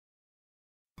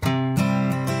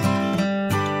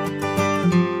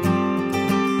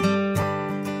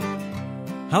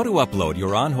How to upload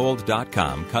your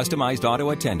onhold.com customized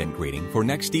auto-attendant greeting for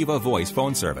Nextiva Voice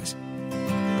phone service.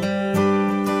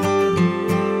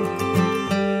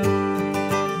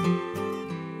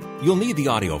 You'll need the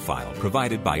audio file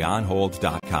provided by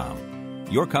onhold.com.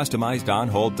 Your customized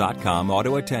onhold.com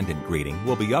auto-attendant greeting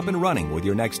will be up and running with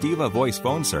your Nextiva Voice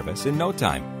phone service in no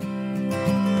time.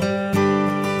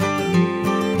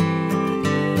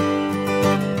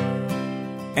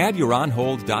 Add your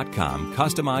onhold.com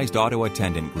customized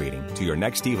auto-attendant greeting to your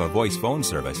Nextiva Voice phone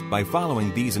service by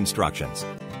following these instructions.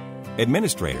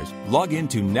 Administrators, log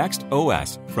into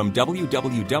NextOS from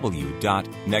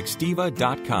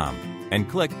www.nextiva.com and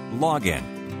click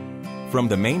Login. From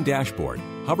the main dashboard,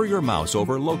 hover your mouse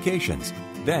over Locations,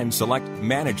 then select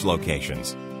Manage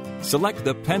Locations. Select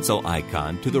the pencil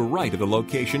icon to the right of the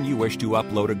location you wish to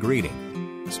upload a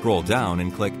greeting. Scroll down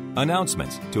and click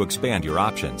Announcements to expand your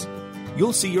options.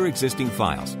 You'll see your existing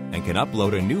files and can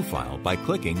upload a new file by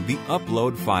clicking the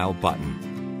Upload File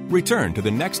button. Return to the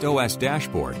NextOS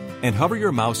dashboard and hover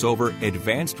your mouse over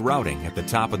Advanced Routing at the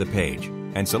top of the page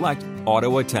and select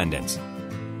Auto-Attendants.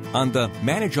 On the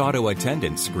Manage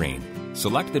Auto-Attendants screen,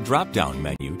 select the drop-down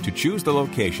menu to choose the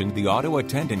location the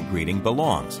auto-attendant greeting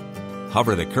belongs.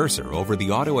 Hover the cursor over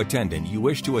the auto-attendant you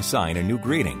wish to assign a new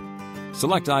greeting.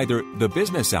 Select either the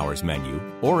Business Hours menu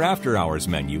or After Hours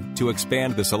menu to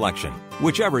expand the selection,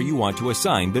 whichever you want to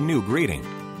assign the new greeting.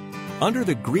 Under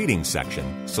the Greetings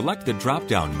section, select the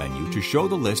drop-down menu to show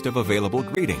the list of available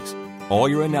greetings. All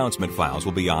your announcement files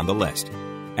will be on the list.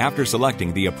 After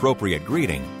selecting the appropriate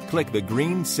greeting, click the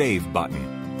green Save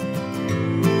button.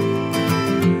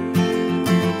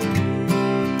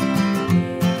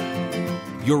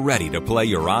 You're ready to play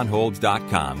your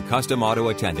onhold.com custom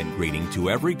auto-attendant greeting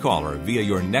to every caller via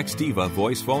your Nextiva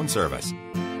Voice phone service.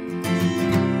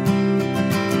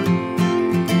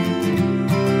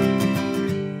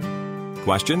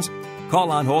 Questions? Call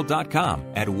onhold.com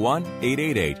at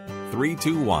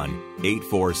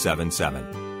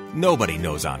 1-888-321-8477. Nobody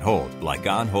knows On Hold like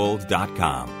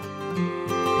onhold.com.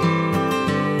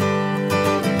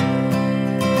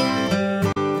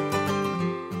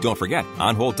 Don't forget,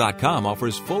 onhold.com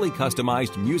offers fully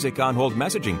customized music on-hold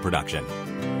messaging production.